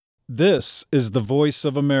This is the voice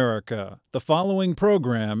of America. The following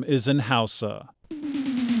program is in Hausa.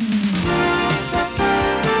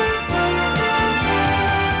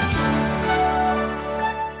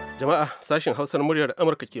 Jama'a, sashen Hausar muryar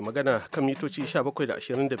Amurka ke magana kan mitoci 17 da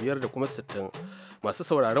 25 da kuma 60. Masu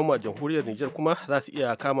sauraron mu a jamhuriyar Nijar kuma za su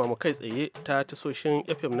iya kama mu kai tsaye ta tasoshin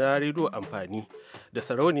FM na rediyo amfani da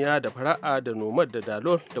sarauniya da fara'a da nomad da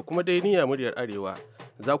dalol da kuma dainiya muryar Arewa.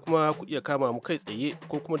 Za kuma ku iya kama mu kai tsaye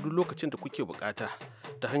ko kuma duk lokacin da kuke bukata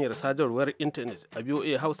ta hanyar sadarwar intanet a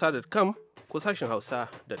voahausa.com ko sashen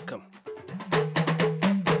hausa.com.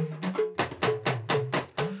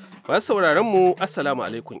 Masu sauraron mu Assalamu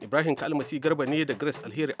alaikum, Ibrahim Kalmasi Garba ne da Grace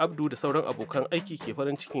Alheri Abdu da sauran abokan aiki ke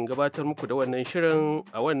farin cikin gabatar muku da wannan shirin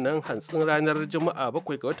a wannan hantsin ranar Juma'a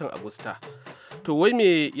 7 ga watan Agusta. To wai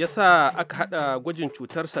me yasa aka hada gwajin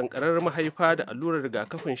cutar sankarar mahaifa da allurar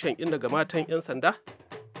rigakafin shan inna ga matan 'yan sanda?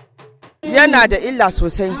 Yana da illa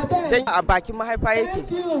sosai don a bakin mahaifa yake,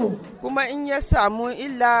 kuma in ya samu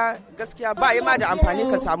illa gaskiya ba yi ma da amfani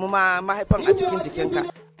ka samu mahaifan a cikin jikinka.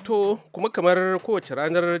 To kuma kamar kowace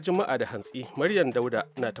ranar Juma'a da hantsi, Maryam Dauda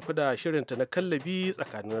na tafi da shirinta na kallabi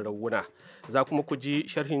tsakanin rawuna. Za kuma ku ji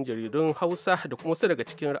sharhin jaridun Hausa da kuma wasu daga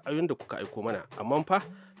cikin ra'ayoyin da kuka aiko mana. Amma fa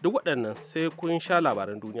duk waɗannan sai kun sha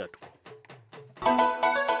labaran duniya tuku.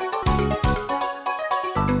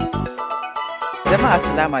 Jama'a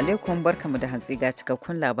assalamu alaikum, barkamu da hantsi ga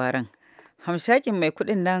cikakkun labaran. Hamshakin mai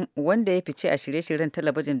kudin nan wanda ya fice a shirye-shiryen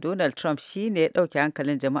talabijin Donald Trump shi ne ya ɗauke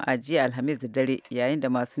hankalin jama'a jiya Alhamis da dare, yayin da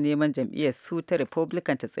masu neman jam'iyyar su ta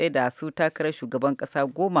Republican ta tsaida su takarar shugaban ƙasa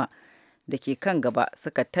 10 da ke kan gaba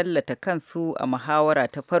suka tallata kansu a muhawara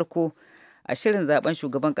ta farko a shirin zaben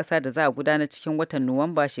shugaban ƙasa da za a gudanar cikin watan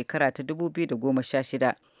Nuwamba shekara ta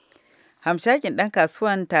 2016. Hamshakin ɗan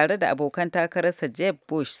kasuwan tare da abokan takararsa Jeb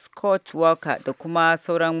Bush, Scott Walker da kuma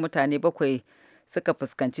sauran mutane 7 suka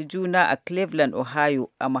fuskanci juna a Cleveland, Ohio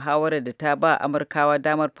a muhawarar da ta ba Amurkawa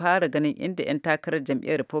damar fara ganin inda 'yan takarar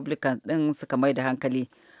jam'iyyar Republican ɗin suka mai da hankali,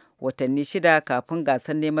 watanni 6 kafin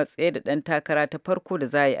gasar neman tsaye da ɗan takara ta farko da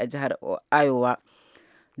za a yi a jihar Iowa.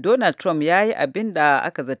 Donald Trump ya yi abin da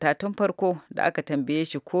aka zata tun farko da aka tambaye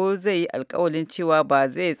shi ko zai yi alkawalin cewa ba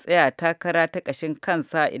zai tsaya takara ta ƙashin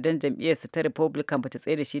kansa idan jam'iyyarsa ta Republican ba ta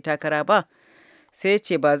tsaye da shi takara ba, sai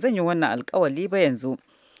ce ba zan yi wannan alkawali ba yanzu.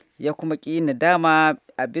 Ya kuma ƙi nadama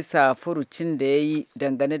a bisa furucin da ya yi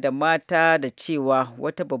dangane da mata da cewa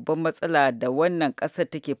wata babban matsala da wannan ƙasar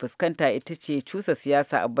take fuskanta ita ce cusa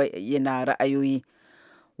siyasa a bayyana ra'ayoyi.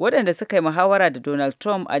 Waɗanda suka yi muhawara da Donald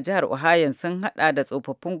Trump a jihar Ohio sun haɗa da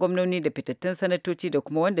tsofaffin gwamnoni da fitattun sanatoci da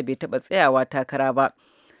kuma wanda bai taɓa tsayawa takara ba.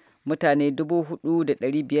 Mutane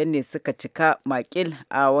 4,500 ne suka cika makil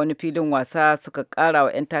a wani filin wasa suka ƙara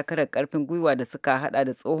wa 'yan takarar ƙarfin gwiwa da suka hada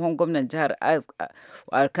da tsohon gwamnan jihar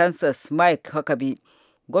Arkansas Mike Huckabee,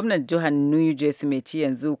 gwamnan jihar New Jersey mai ci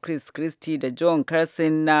yanzu Chris Christie da John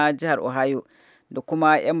Carson na jihar Ohio, da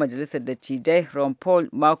kuma 'yan majalisar dattijai Ron Paul,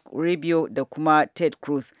 Mark Rubio da kuma Ted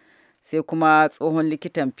Cruz, sai kuma tsohon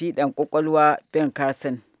likitan fiɗan ƙwaƙwalwa Ben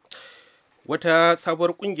Carson. Wata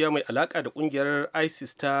sabuwar kungiya mai alaka da kungiyar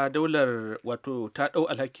ISIS ta daular ta dau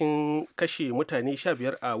alhakin kashe mutane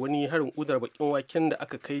 15 a wani harin udar bakin waken da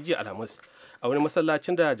aka kai jiya Alhamis a wani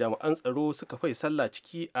masallacin da jami'an tsaro suka fai sallah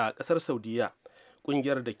ciki a kasar Saudiya.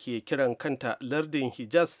 Kungiyar da ke kiran kanta lardin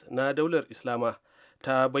Hijaz na daular Islama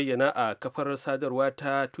ta bayyana a kafar sadarwa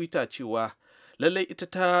ta Twitter cewa lallai ita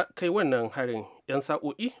ta kai wannan harin 'yan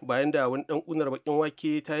sa'o'i bayan da wani dan unar bakin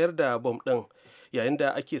wake tayar da bom din yayin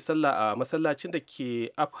da ake sallah a masallacin da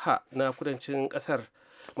ke Afha na kudancin kasar.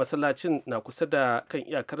 Masallacin na kusa da kan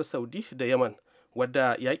iyakar Saudi da Yaman,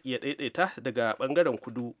 wadda yaƙi ya ɗaiɗaita daga ɓangaren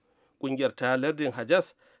kudu. Ƙungiyar ta lardin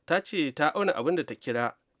Hijaz ta ce ta auna abin da ta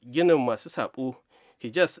kira ginin masu saɓo.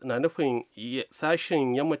 Hijaz na nufin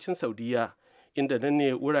sashen yammacin Saudiya, inda nan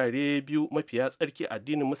ne wurare biyu mafiya tsarki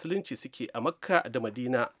addinin musulunci suke a Makka da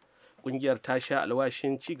Madina. Ƙungiyar ta sha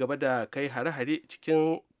alwashin ci gaba da kai hare-hare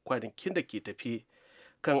cikin kwanakin da ke tafi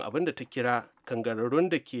kan abin da ta kira kangararrun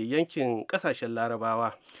da ke yankin kasashen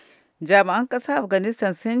larabawa. Jami'an ƙasar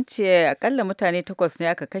Afghanistan sun ce akalla mutane 8 ne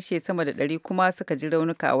aka kashe, sama da 100 kuma suka ji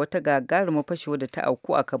raunuka a wata gagarumar fashewa da ta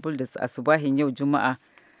auku a Kabul da asubahin yau Juma'a.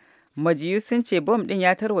 Majiyu sun ce bom ɗin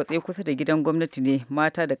ya tarwatse kusa da gidan gwamnati ne,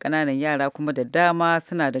 mata da ƙananan yara kuma da dama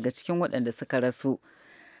suna daga cikin waɗanda suka rasu.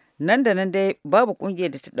 Nan da nan dai babu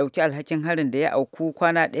kungiyar da ta dauki alhakin harin da ya auku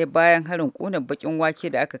kwana ɗaya bayan harin ƙunar bakin wake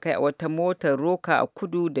da aka kai a wata motar roka a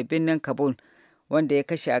kudu da birnin Kabul, wanda ya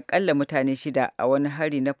kashe akalla mutane 6 a wani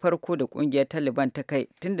hari na farko da kungiyar Taliban ta kai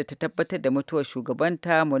tunda ta tabbatar da mutuwar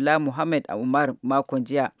shugabanta Mullah Muhammad Umar makon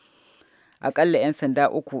jiya. Akalla 'yan sanda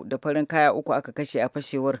 3 da farin kaya 3 aka kashe a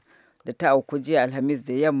fashewar. da ta auku jiya Alhamis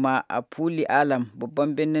da yamma a Puli Alam,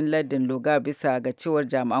 babban birnin lardin Logar, bisa ga cewar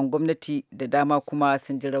jami'an gwamnati da dama kuma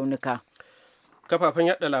sun ji raunuka. Kafafen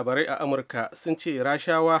yada labarai a Amurka sun ce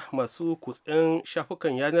Rashawa masu kutsen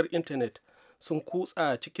shafukan yanar intanet sun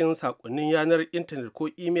kutsa cikin sakonnin yanar intanet ko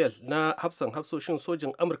imel na hafsoshin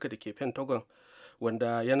sojin Amurka da ke Pentagon,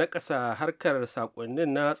 wanda ya nakasa harkar sakonnin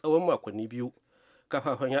na tsawon makonni 2.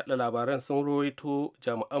 Kafafen yada labaran sun rawaito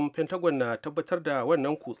jami'an Pentagon na tabbatar da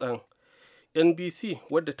wannan kutsen. NBC,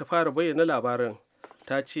 wadda ta fara bayyana labarin,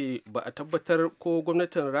 ta ce ba a tabbatar ko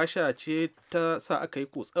gwamnatin Rasha ce ta sa aka yi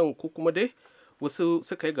kutsen ko kuma dai wasu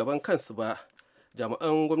suka yi gaban kansu ba.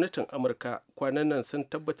 Jami'an gwamnatin Amurka kwanan nan sun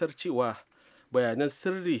tabbatar cewa bayanan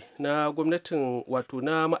sirri na gwamnatin, wato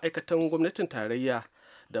na ma'aikatan gwamnatin tarayya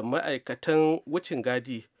da ma'aikatan wucin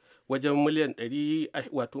gadi wajen miliyan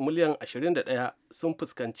 21 sun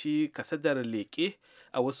fuskanci kasadar leƙe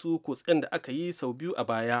a wasu kutsen da aka yi sau 2 a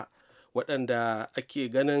baya, waɗanda ake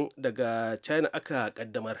ganin daga China aka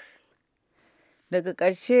ƙaddamar. Daga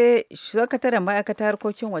ƙarshe, sakataren ma'aikatar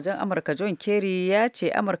harkokin wajen Amurka John Kerry ya ce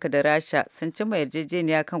Amurka da Rasha sun cimma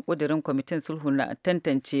yarjejeniya kan ƙudurin kwamitin sulhu na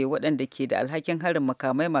tantance waɗanda ke da alhakin harin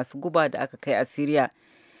makamai masu guba da aka kai a Siriya.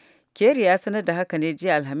 Kerry ya sanar da haka ne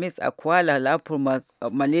jiya Alhamis a Kuala Lumpur,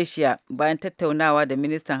 Malaysia, bayan tattaunawa da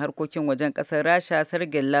ministan harkokin wajen ƙasar Rasha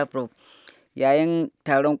Sergei Lavrov yayin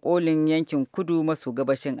taron kolin yankin kudu maso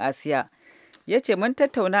gabashin Asiya. Ya ce mun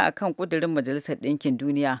tattauna akan ƙudurin Majalisar Ɗinkin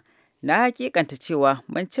Duniya. Na hakikanta cewa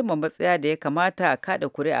mun cimma matsaya da ya kamata a kada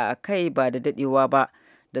kuri'a a kai ba da dadewa ba,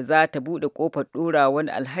 da za ta buɗe ƙofar ɗora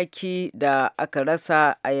wani alhaki da aka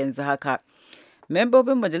rasa a yanzu haka.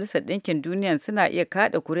 Membobin Majalisar Ɗinkin Duniya suna iya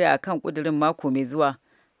kada kuri'a kan ƙudurin mako mai zuwa.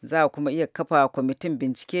 Za a kuma iya kafa kwamitin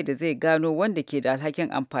bincike da zai gano wanda ke da alhakin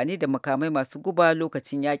amfani da makamai masu guba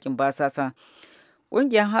lokacin yakin basasa.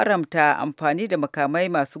 Ƙungiyar haramta amfani da makamai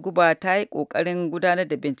masu guba ta yi ƙoƙarin gudanar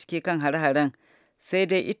da bincike kan hare-haren, sai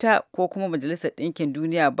dai ita ko kuma Majalisar Ɗinkin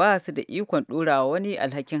Duniya ba su da ikon ɗorawa wani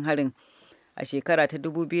alhakin harin. A shekara ta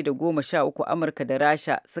 2013, Amurka da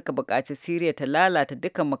Rasha suka buƙaci Siriya ta lalata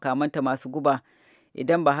dukkan makamanta masu guba.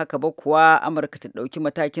 Idan ba haka ba kuwa Amurka ta ɗauki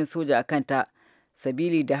matakin soja a kanta,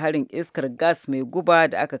 sabili da harin iskar gas mai guba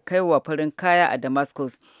da aka kai wa farin kaya a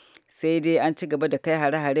Damascus. Sai dai an ci gaba da kai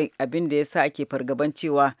hare-haren, abin da ya sa ake fargaban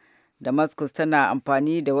cewa Damascus tana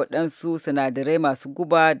amfani da waɗansu sinadarai masu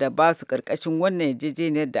guba da ba su ƙarƙashin wannan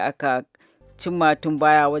yarjejeniyar da aka cimma tun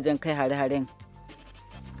baya wajen kai hare-haren.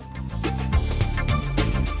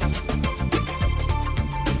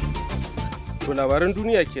 To labaran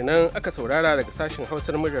duniya kenan aka saurara daga sashen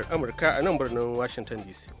Hausar muryar Amurka a nan birnin Washington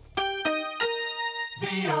DC.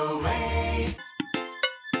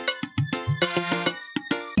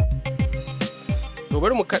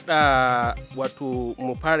 Bari mu kada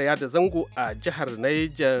mu fara yada zango a jihar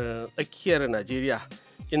Nijar, tsakiyar Najeriya,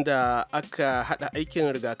 inda aka hada aikin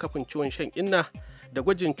rigakafin ciwon shan inna da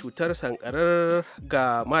gwajin cutar sankarar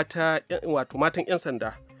ga matan 'yan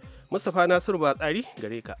sanda. Mustapha Nasiru Batsari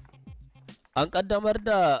gare ka. An ƙaddamar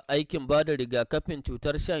da aikin ba da rigakafin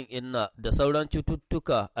cutar shan inna da sauran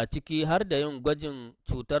cututtuka, a ciki har da yin gwajin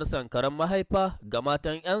cutar sankaran mahaifa ga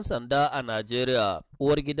matan 'yan sanda a Najeriya.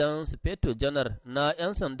 Uwar gidan Sufeto Janar na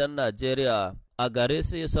 'yan sandan Najeriya a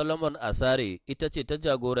Garese Solomon Asare ita ce ta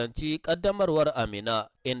jagoranci ƙaddamarwar Amina,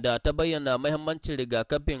 inda ta bayyana mahimmancin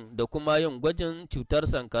rigakafin da kuma yin gwajin cutar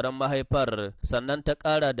sankaran mahaifar, sannan ta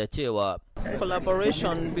ƙara da cewa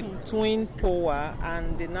collaboration between POA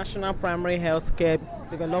and the National Primary Healthcare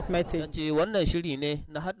Development Agency. Wannan shiri ne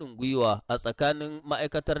na haɗin gwiwa a tsakanin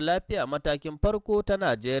ma'aikatar lafiya matakin farko ta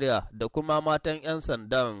Najeriya da kuma matan 'yan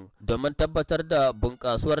sandan domin tabbatar da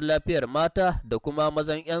bunƙasuwar lafiyar mata da kuma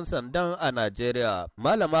mazan 'yan sandan a Najeriya.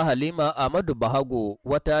 Malama Halima Ahmadu Bahago,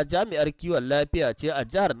 wata jami'ar kiwon lafiya ce a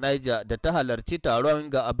jihar Niger da ta halarci taron,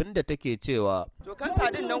 ga abin da take cewa. To kansa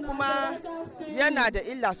din nan kuma yana da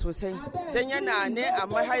illa sosai, don yana ne a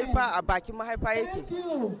mahaifa, a bakin mahaifa yake,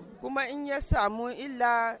 kuma in ya samu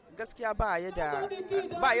illa gaskiya ba yi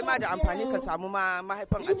ma da amfani ka samu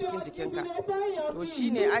mahaifan a cikin jikinka. To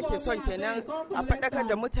shine ake son kenan a faɗakar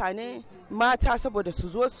da mutane mata saboda su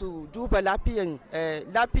zo su duba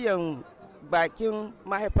lafiyan bakin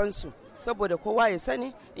mahaifansu, saboda kowa ya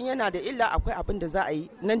sani in yana da illa akwai abin da za a yi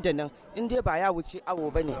nan da nan, in dai ba ya wuce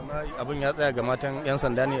awo ba ne. Abin ya tsaya ga matan 'yan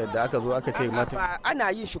sanda ne da aka zo aka ce matan? Ana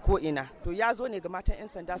yin shi ko ina, to ya zo ne ga matan 'yan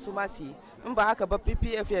sanda su ma su yi, in ba haka ba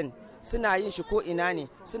PPFN suna yin shi ko ina ne,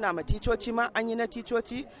 suna ma ticoci ma, an yi na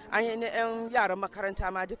ticoci, an yi na 'yan yaran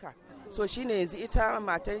makaranta ma duka. So shine yanzu ita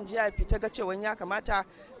matan GIP ta ga cewa ya kamata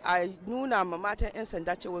a nuna ma matan 'yan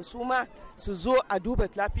sanda cewa su ma su zo a duba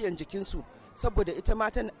lafiyan jikinsu, saboda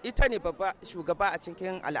ita ne babba shugaba a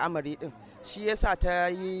cikin al'amari din, shi yasa ta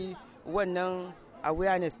yi wannan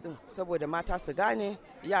awareness din saboda mata su gane,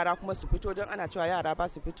 yara kuma su fito, don ana cewa yara ba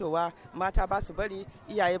su fitowa, mata ba su bari,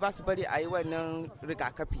 iyaye ba su bari a yi wannan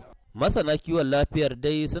rigakafi. Masana kiwon lafiyar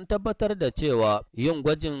dai sun tabbatar da cewa yin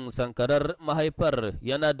gwajin sankarar mahaifar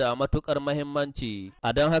yana da matukar mahimmanci,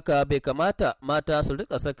 a don haka bai kamata mata su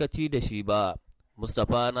rika sakaci da shi ba.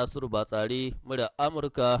 Mustapha Nasiru Batsari, murya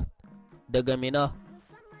Amurka daga Mina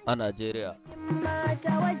a Najeriya.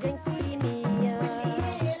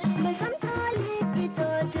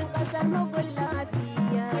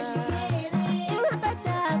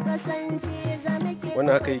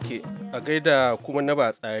 Wannan haka yake, a gaida kuma na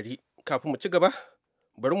Batsari. Kafin mu ci gaba,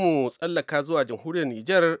 bari mu tsallaka zuwa jamhuriyar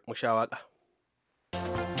Nijar mu sha waƙa.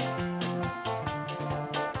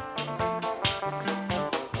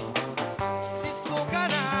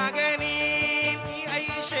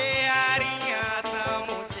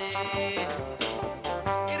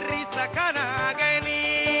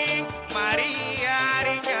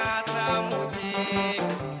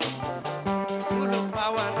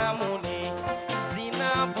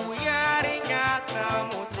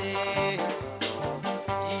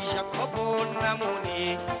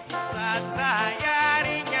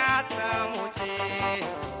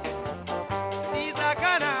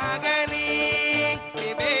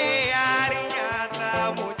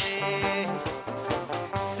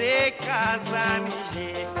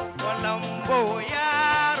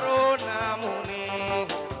 Yaro namu ne,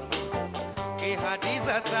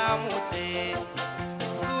 Hadiza ta muce,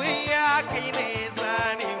 suya kai ne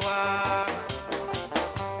zanewa.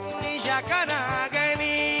 Nisha kana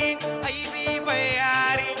gani, aibi bai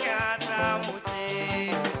yarinya ta muce.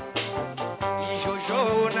 Ishosho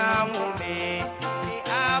namu ne,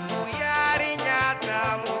 abu yarinya ta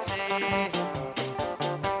muce.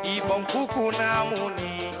 Ibon kuku namu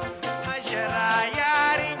ne, hashara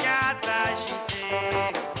yarinya ta shi ce.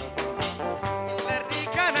 Lardi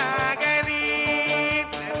kana gani,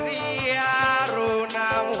 lardi yaro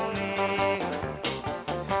namu ne.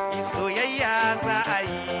 Soyayya za a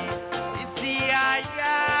yi, isiya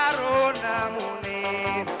yaro namu ne.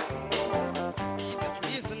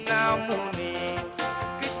 Idis namu ne,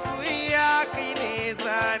 kisuya kai ne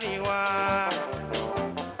zanewa.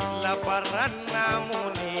 Labaran namu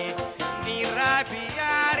ne, ni rabi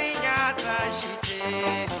yarinya ta shi ce.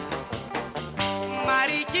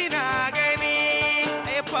 Mariki na gani,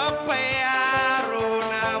 papa yaro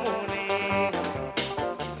namu ne.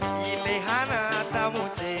 Ile hana ta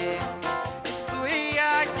muce,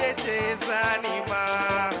 suya ke ce zanima.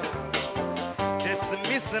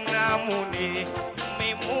 Dismiss namu ne,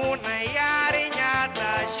 maimuna yarinya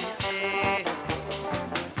ta shi ce.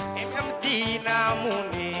 MMD namu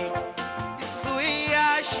ne, suya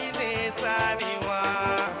shi ne zanewa.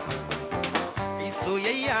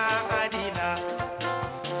 Soyayya adila,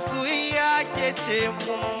 soyayya ke ce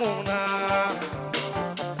mummuna.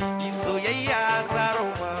 Soyayya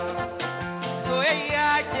zaruma, soyayya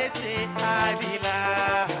ke ce adila.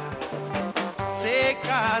 Sai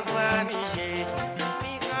ka zani she,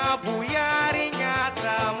 ni abu yarinya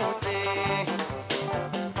ta muce.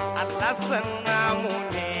 Allah san namu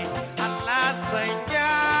ne, Allah san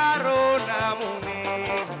yaro namu ne.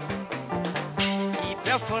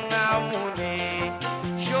 Idafu namu ne,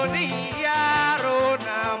 shoni yaro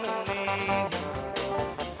namu ne.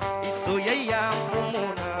 Soyayya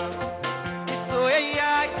mummuna,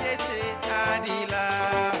 soyayya ke ce adila.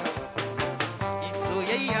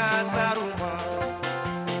 Soyayya zaruma,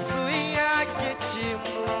 soyayya ke ce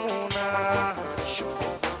mummuna.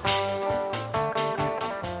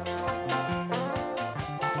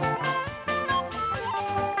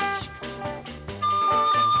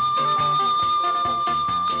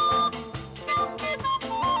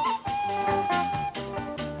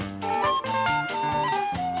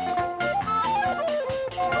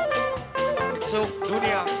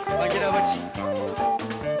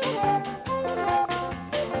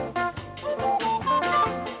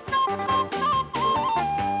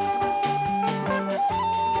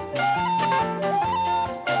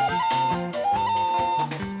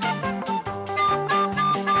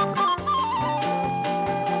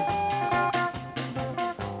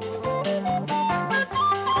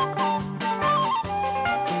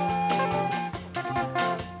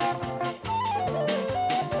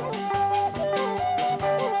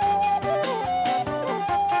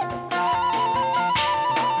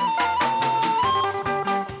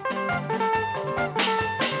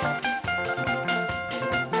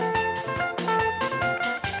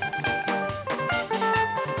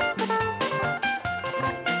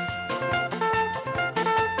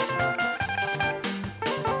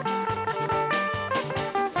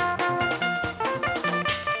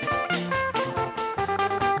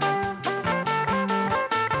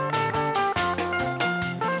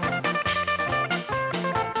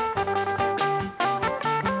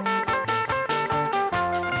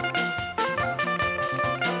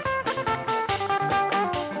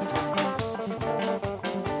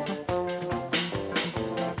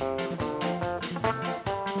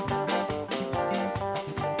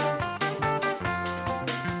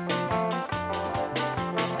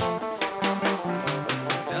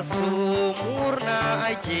 da so murna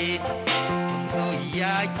ake,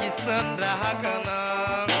 soyayya kisan da haka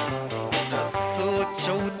nan, da so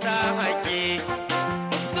kyauta ake,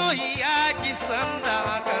 soyayya kisan da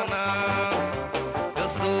haka nan, da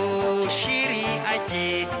so shiri ake,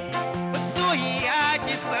 soyayya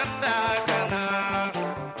kisan da haka nan.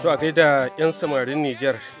 To a gaida 'yan samarin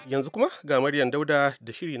Nijar, yanzu kuma ga Maryam Dauda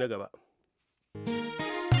da shiri na gaba.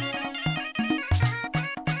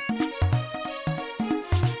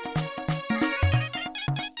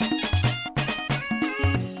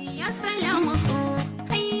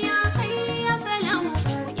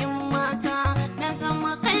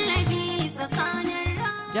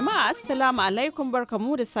 Jama'a assalamu alaikum,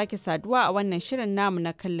 barkamu da sake saduwa a wannan shirin namu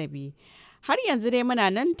na kallabi. Har yanzu dai muna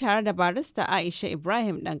nan tare da barista Aisha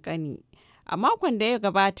Ibrahim Dankani. A makon da ya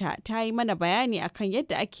gabata ta yi mana bayani akan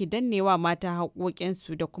yadda ake dannewa mata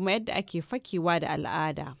haƙoƙinsu da kuma yadda ake fakewa da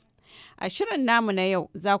al'ada. A shirin namu na yau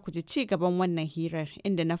za ku ji ci gaban wannan hirar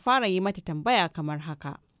inda na fara yi mata tambaya kamar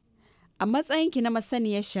haka. A matsayinki na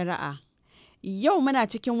masaniyar shari'a, yau muna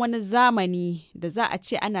cikin wani zamani da za a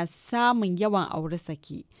ce ana samun yawan aure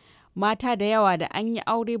saki. Mata da yawa da an yi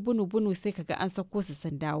aure bunu-bunu sai kaga an sako su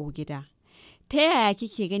sun dawo gida. Ta yaya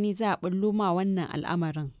kike gani za a bullo ma wannan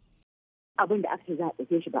al'amarin? Abin da aka za a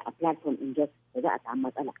ɗauke shi ba a platform in just da za a samu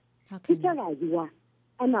matsala. Ita rayuwa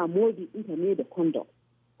ana modi ɗinta ne da condom.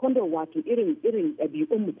 Condom wato irin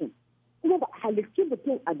ɗabi'un mutum. Kuma ba a halicci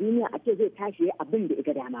mutum a duniya a ce zai tashi ya abin da ya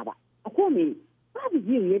ga dama ba. A kome babu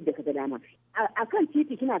yin yadda ka ga dama. A kan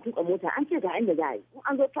titi kina tuka mota an ce ga inda za a yi. In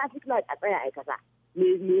an zo traffic light a tsaya a kaza.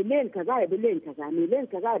 Me lane kaza ya bi lane kaza, me lane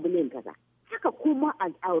kaza ya bi lane kaza. Haka kuma a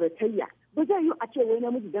auratayya ba zai yi a ce wai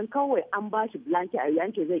namiji dan kawai an ba shi blanket a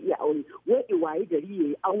yanke zai iya aure wai iwaye gari ya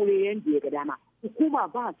yi aure yadda ya ga dama. Hukuma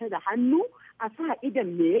ba ta da hannu a sa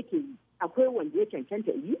idan me yake yi. Akwai wanda ya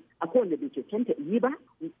cancanta yi, akwai wanda bai cancanta yi ba,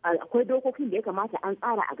 akwai dokokin da ya kamata an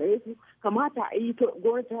tsara a gare su, kamata a yi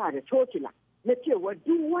gwamnati tana da cocila na cewa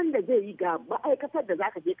duk wanda zai yi ga ma'aikatar da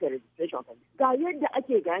zaka je ka registration ka ga yadda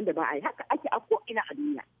ake ga yadda ba a yi haka ake a ko ina a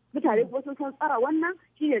duniya. Mutane kuma sun san tsara wannan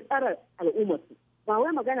shine tsara al'ummar su. Ba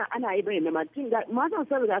wai magana ana yi bane na matan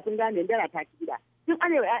sun riga sun gane dara ta ci gida. Tun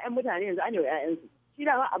anewa 'ya'yan mutane yanzu anewa 'ya'yansu. Shi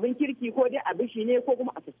da abin kirki ko dai abin shi ne ko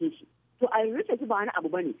kuma a sake shi. To a rufe shi ba wani abu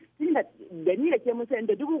bane. Tun da ni da ke mun san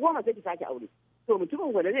da 10,000 sai ki sake aure. To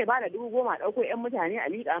mutumin gwada zai bada 10,000 a ɗauko 'yan mutane a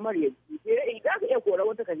liƙa mar ya ji. Za ka iya kora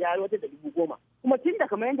wata ka jaro wata da 10,000. Kuma tun da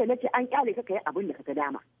kamar yadda nace an kyale ka yi abin da ka ga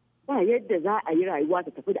dama. Ba yadda za a yi rayuwa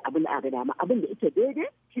ta tafi da abin da aka dama. Abin da ita daidai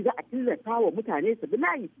shi za a tilasta wa mutane su bi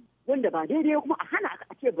layi. Wanda ba daidai kuma a hana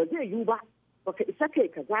a ce ba zai yiwu ba. Baka isa kai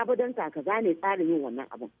kaza ba don kaza ne tsarin yin wannan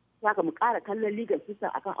abin. Saka mu ƙara kallon legal system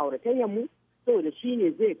akan auratayyar mu saboda shi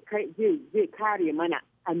ne zai kare mana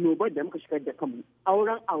annobar da muka shigar da kanmu.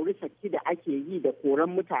 Auren aure saki da ake yi da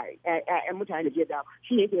koran mutane ƴaƴan mutane da jiya da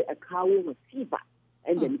shi ne yake kawo masifa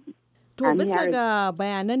inda muke. To bisa ga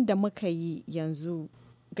bayanan da muka yi yanzu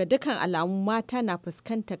ga dukkan alamu mata na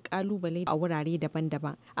fuskantar kalubale a wurare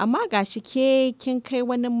daban-daban. Amma gashi ke kin kai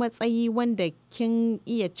wani matsayi wanda kin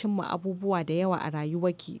iya cimma abubuwa da yawa a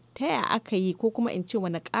rayuwarki. Ta yaya aka yi ko kuma in ce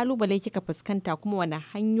wani kalubale kika fuskanta kuma wani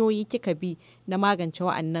hanyoyi kika bi na magance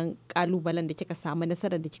wa'annan kalubalen da kika samu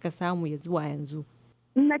nasarar da kika samu ya zuwa yanzu?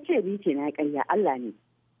 In na ce ni ce na ƙarya Allah ne.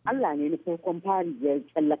 Allah ne na farkon fari ya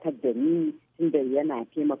tsallakar da ni tunda yana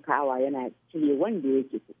taimakawa yana cire wanda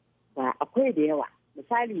yake so. Ba akwai da yawa.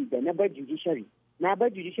 Misali da na bar judiciary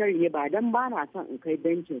ne ba don ba na son in kai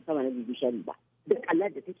bencin sama na judiciary ba. Duk Allah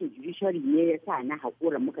da take judiciary ne ya sa na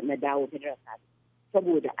haƙura muka na dawo ta darasa.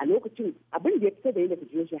 Saboda a lokacin abin da ya fita da yi daga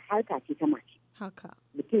judiciary harka ce ta mace. Haka.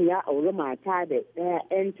 Mutum ya auri mata da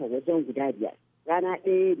ɗaya'yanta wajen guda 5. Rana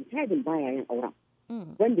ɗaya decidin baya yin auren.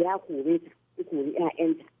 Wanda ya kore ta, ya kori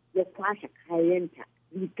 'ya'yanta, ya kwashe kayanta,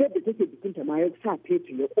 rigar da take jikinta ma ya sa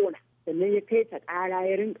fetur ya ƙona. Sannan ya kai ta ƙara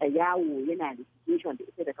ya rinka yawo yana da situation da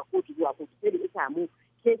ita daga kotu zuwa kotu sai da ya samu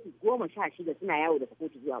kesi 16 suna yawo daga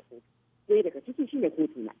kotu zuwa kotu sai daga ciki shine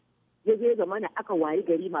kotu na ya zo zama na aka wayi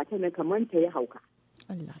gari matan nan kamar ta ya hauka.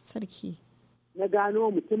 Allah sarki. Na gano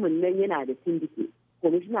mutumin nan yana da syndicate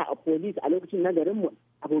commissioner a police a lokacin na garinmu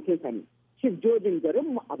abokinsa ne chief jojin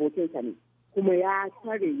garinmu abokinsa ne kuma ya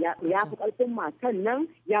tare ya fi karfin matan nan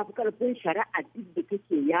ya fi karfin shari'a duk da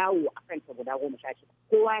take yawo a kanta guda 16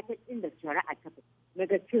 kowa ta inda shari'a ta fi na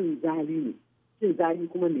ga cin zali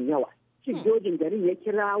kuma mai yawa cin jojin garin ya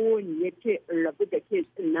kirawo ni ya ce in rabu da kes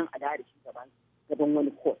din nan a dare shi gaban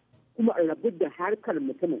wani court kuma in rabu da harkar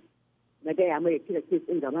mutumin na gaya mai kira kes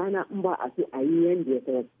din gabana in ba a so a yi yanda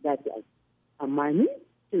ya dace a amma ni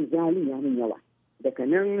cin zalin ya min yawa daga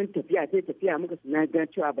nan tafiya muka na ga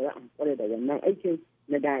cewa ba za a hankali da wannan aikin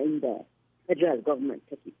na da inda federal government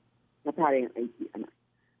take na fara yin aiki ana.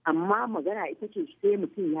 Amma magana ita ce sai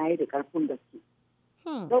mutum ya yi da ƙarfin gaske.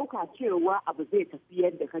 Ɗauka cewa abu zai tafi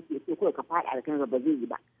yadda kake so kawai ka faɗa da kanka ba zai yi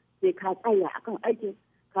ba. Sai ka tsaya akan aikin,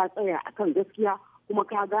 ka tsaya akan gaskiya, kuma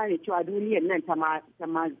ka gane cewa duniyar nan ta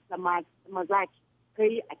maza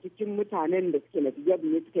kai a cikin mutanen da suke natija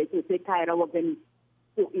ne suka yi to sai ka yi rawa gani.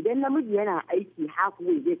 To idan namiji yana aiki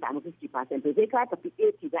halfway zai samu 50%, to sai ka tafi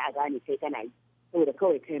 80 za a gane kai kana yi saboda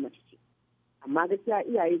kawai kai mace ce. Amma gaskiya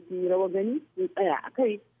iyaye sun yi rawa gani, sun tsaya a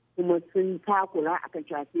kai, kuma sun takura akan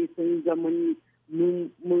cewa sai sun ga mun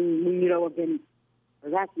yi rawa gani. Ba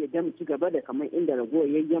za su yadda mu ci gaba da kamar inda ragowar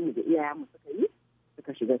yayyenmu da iyayenmu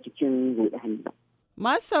suka shiga cikin ruɗani ba.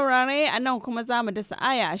 Masu saurare a nan kuma za mu dasa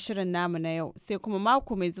aya a shirin namu na yau, sai kuma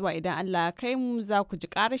mako mai zuwa idan Allah ya kai mu za ku ji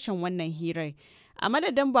ƙarashin wannan hirar. A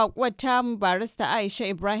madadin bakuwar tamu barista Aisha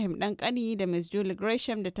Ibrahim Ɗanƙani da Ms. Julie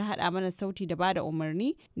Gresham da ta haɗa mana sauti da bada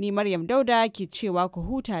umarni, ni Maryam Dauda ke cewa ku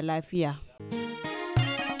huta lafiya.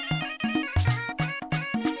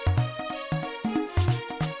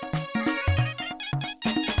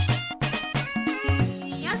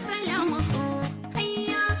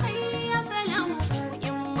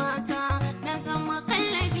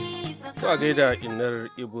 To a gaida Innar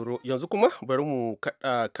Ibro, yanzu kuma bari mu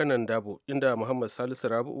kaɗa kanan dabo inda Muhammad Salisu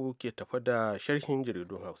Rabu'u ke tafa da sharhin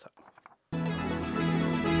jaridun Hausa.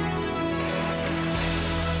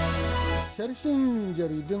 Sharhin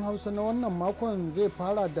jaridun Hausa na wannan makon zai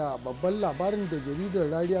fara da babban labarin da jaridar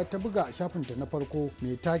Rariya ta buga a shafinta na farko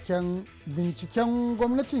mai taken binciken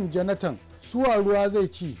gwamnatin Jonathan, suwa ruwa zai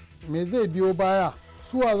ci, me zai biyo baya,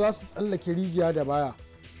 suwa za su tsallake rijiya da baya.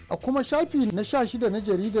 A kuma shafi na 16 na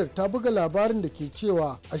jaridar ta buga labarin da ke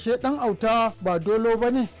cewa ashe ɗan auta ba dolo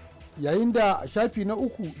ba ne, yayin da a shafi na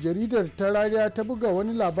 3 jaridar ta Rariya ta buga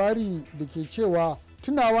wani labari da ke cewa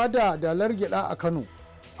tunawa da dalar gyada a Kano.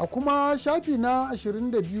 A kuma shafi na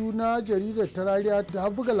 22 na jaridar ta Rariya ta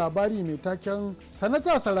buga labari mai taken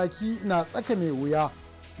sanata Saraki na tsaka mai wuya,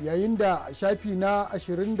 yayin da a shafi na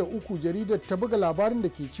 23 jaridar ta buga labarin da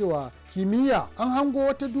ke cewa kimiyya an hango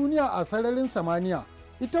wata duniya a sararin samaniya.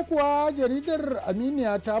 Ita kuwa jaridar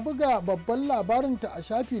Aminiya ta buga babban labarinta a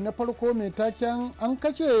shafi na farko mai taken an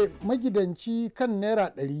kashe magidanci kan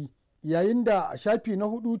naira 100, yayin da a shafi na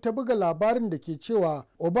 4 ta buga labarin da ke cewa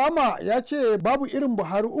Obama ya ce babu irin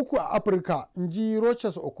Buhari uku a Afirka, in ji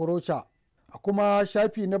Rochas Okorocha. A kuma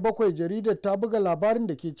shafi na 7 jaridar ta buga labarin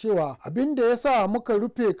da ke cewa abin da ya sa muka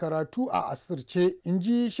rufe karatu a asirce, in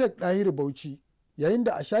ji Sheikh Dahir Bauchi. Yayin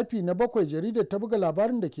da a shafi na 7 jaridar ta buga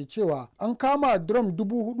labarin da ke cewa an kama drum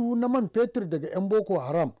 4,000 na man fetur daga 'yan Boko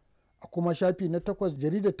Haram. A kuma shafi na 8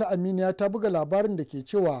 jaridar ta Aminiya ta buga labarin da ke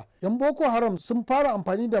cewa 'yan Boko Haram sun fara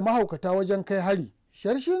amfani da mahaukata wajen kai hari.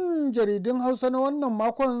 Sharshin jaridun Hausa na wannan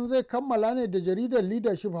makon zai kammala ne da jaridar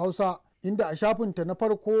Leadership Hausa, inda a shafinta na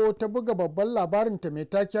farko ta buga babban labarinta mai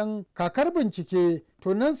taken kakar bincike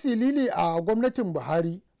tonan silili a gwamnatin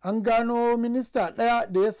Buhari. An gano minista ɗaya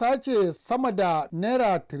da ya sace sama da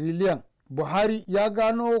naira tiriliyan. Buhari ya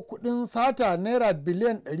gano kuɗin sata naira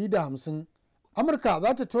biliyan 150. Amurka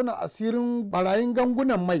za ta tona asirin barayin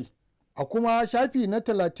gangunan mai. A kuma shafi na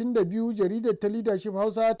 32 jaridar ta Leadership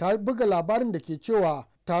Hausa ta buga labarin da ke cewa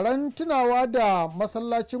taron tunawa da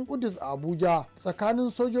masallacin Kudus a Abuja tsakanin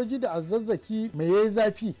sojoji da azazzaki mai yayi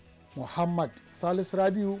zafi. Muhammad Salisu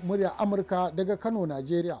Rabiu, murya Amurka daga Kano,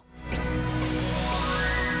 Najeriya.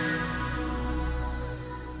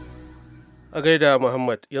 A gaida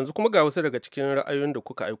Muhammad, yanzu kuma ga wasu daga cikin ra'ayoyin da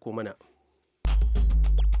kuka aiko mana.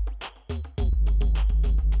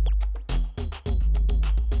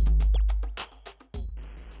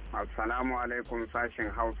 Assalamu alaikum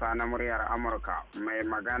sashin Hausa na muryar Amurka. Mai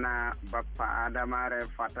magana Baffa Adama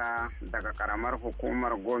Fata daga karamar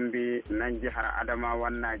hukumar Gombe nan jihar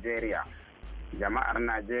Adamawan Najeriya. Jama'ar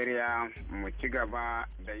Najeriya mu ci gaba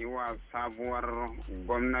da yi wa sabuwar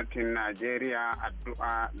gwamnatin Najeriya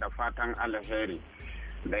addu'a da fatan alheri.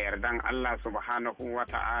 Da yardan Allah subhanahu wa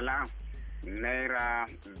ta'ala, Naira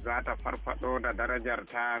za ta farfado da darajar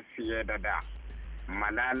ta fiye da da.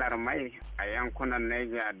 Malalar mai a yankunan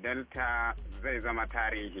Niger Delta zai zama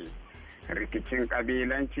tarihi. Rikicin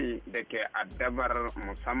kabilanci da ke addabar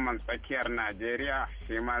musamman tsakiyar Najeriya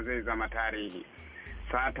shi ma zai zama tarihi.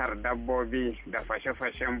 Satar dabbobi da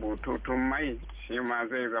fashe-fashen bututun mai shi ma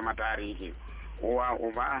zai zama tarihi. Uwa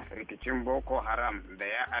uba rikicin Boko Haram da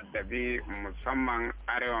ya addabi musamman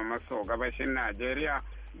arewa maso gabashin Najeriya,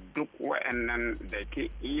 duk wa'annan da ke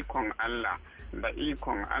ikon Allah da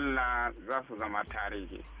ikon Allah za su zama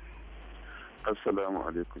tarihi. Assalamu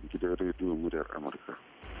alaikum gidan rediyo muryar Amurka.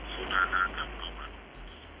 Sunana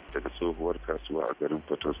daga tsohuwar kasuwa a garin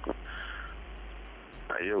Port Harcourt.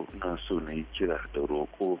 A yau ina so na yi kira da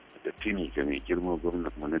roƙo da tuni ga mai girma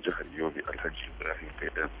gwamnan mu na jihar Yobe Alhaji Ibrahim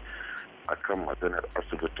Gaidan akan maganar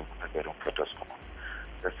asibitin na garin Fataskuma.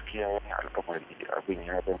 Gaskiya wani al'amari abin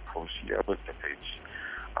ya ban haushi ya ban takaici.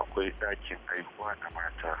 Akwai ɗakin haihuwa na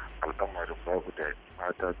mata, al'amarin babu daɗi,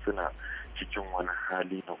 mata suna cikin wani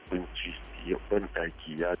hali na kunci, ban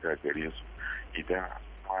ɗaki ya gagare su. Idan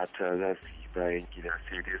mata za su yi bayan gida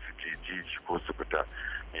sai dai su je jeji ko su fita.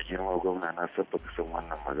 Mai girma gwamna na san baka san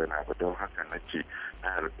wannan magana ba, don haka na ce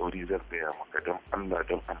na alƙawari zan gaya maka don Allah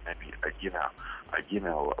don annabi a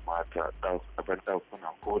gina wa mata ban ɗakuna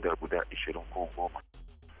ko da guda 20 ko 10.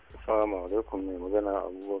 Assalamu alaikum, mai magana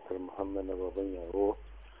Abubakar Muhammad na baban yaro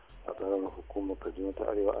a ƙaramar hukumar Kaduna ta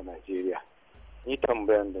Arewa a Najeriya. Ni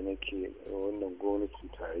tambayan da nake wannan gwamnatin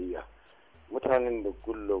tarayya, mutanen da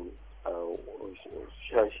gullo a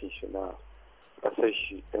shashin shi na ƙasar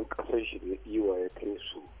shi ɗan ƙasar shi da iwa ya kai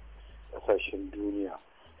su ƙasashen duniya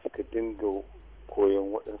suka dinga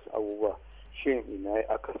koyon waɗansu abubuwa, shin ina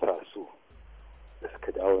aka sa su da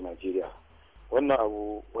suka dawo Najeriya? Wannan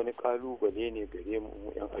abu wani ƙalubale ne gare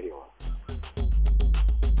mu 'yan arewa.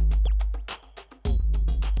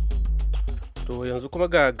 To yanzu kuma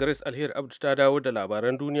ga Grace Alheri Abdu ta dawo da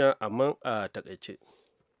labaran duniya amma a takaice.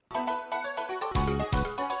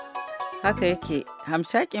 Haka yake,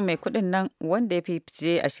 hamshakin mai kudin nan wanda ya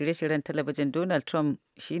fice a shirye-shiryen talabijin Donald Trump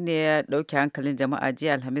shine ya dauke hankalin jama'a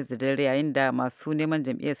jiya Alhamis da dare yayin da masu neman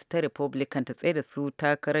jam'iyyar ta Republican ta tsaye da su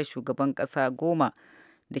takarar shugaban kasa 10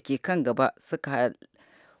 da ke kan gaba suka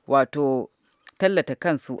wato tallata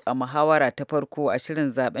kansu a muhawara ta farko a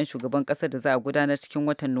shirin zaben shugaban kasa da za a gudanar cikin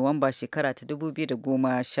watan Nuwamba shekara ta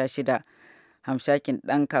 2016. Hamshakin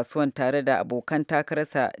dan kasuwan tare da abokan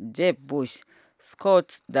takararsa Jeb Bush,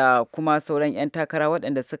 Scott da kuma sauran 'yan takara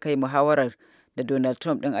waɗanda suka yi muhawarar da Donald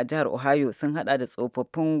Trump ɗin a jihar Ohio sun hada da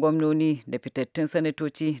tsofaffin gwamnoni da fitattun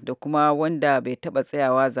sanatoci da kuma wanda bai taɓa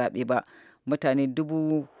tsayawa zaɓe ba. Mutane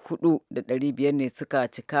 4,500 ne suka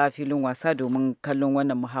cika filin wasa domin kallon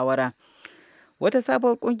wannan muhawara. Wata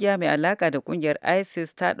sabuwar kungiya mai alaka da kungiyar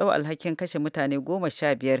ISIS ta ɗau alhakin kashe mutane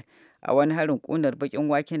 15 a wani harin ƙunar bakin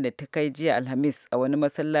waken da ta kai jiya Alhamis a wani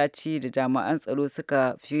masallaci da jami'an tsaro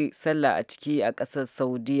suka fi sallah a ciki a ƙasar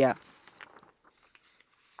Saudiya.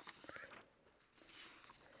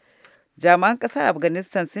 Jami'an ƙasar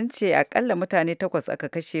Afghanistan sun ce akalla mutane 8 aka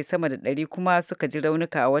kashe, sama da 100 kuma suka ji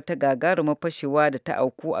raunuka a wata gagarumar fashewa da ta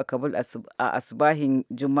auku a Kabul a asbahin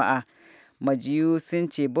Juma'a. Majiyu sun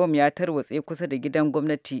ce bom ya tarwatse kusa da gidan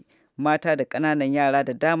gwamnati, mata da ƙananan yara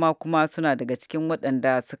da dama kuma suna daga cikin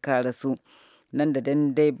waɗanda suka rasu. Nan da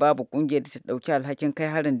dai babu ƙungiyar da ta ɗauki alhakin kai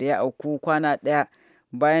harin da ya auku kwana ɗaya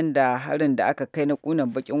bayan da harin da aka kai na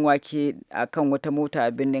ƙunan baƙin wake a kan wata mota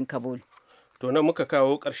a birnin Kabul. To nan muka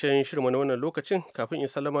kawo ƙarshen shirma na wannan lokacin, kafin in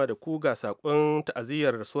salama da ku ga saƙon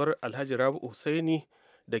ta'aziyyar rasuwar Alhaji Rabu Husaini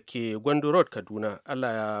da ke Gwando Road, Kaduna.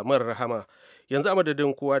 Allah ya mara rahama. Yanzu a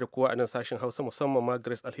madadin kowa da kowa a nan sashen Hausa, musamman ma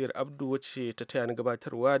Grace Alheri Abdu wacce ta taya ni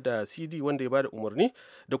gabatarwa, da CD wanda ya bada umarni,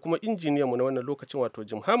 da kuma injiniyan mu na wannan lokacin wato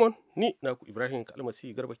Jim Hammond, ni naku Ibrahim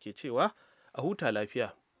Kalmasi Garba ke cewa a huta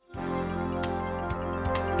lafiya.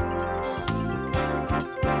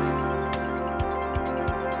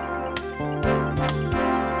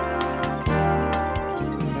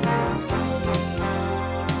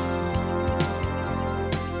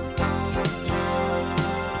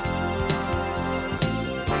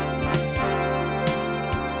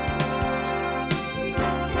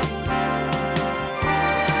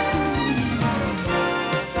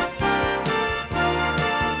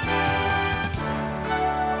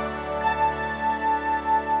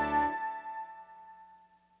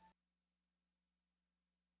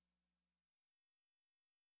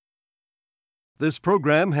 This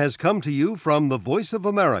program has come to you from the Voice of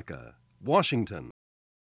America, Washington.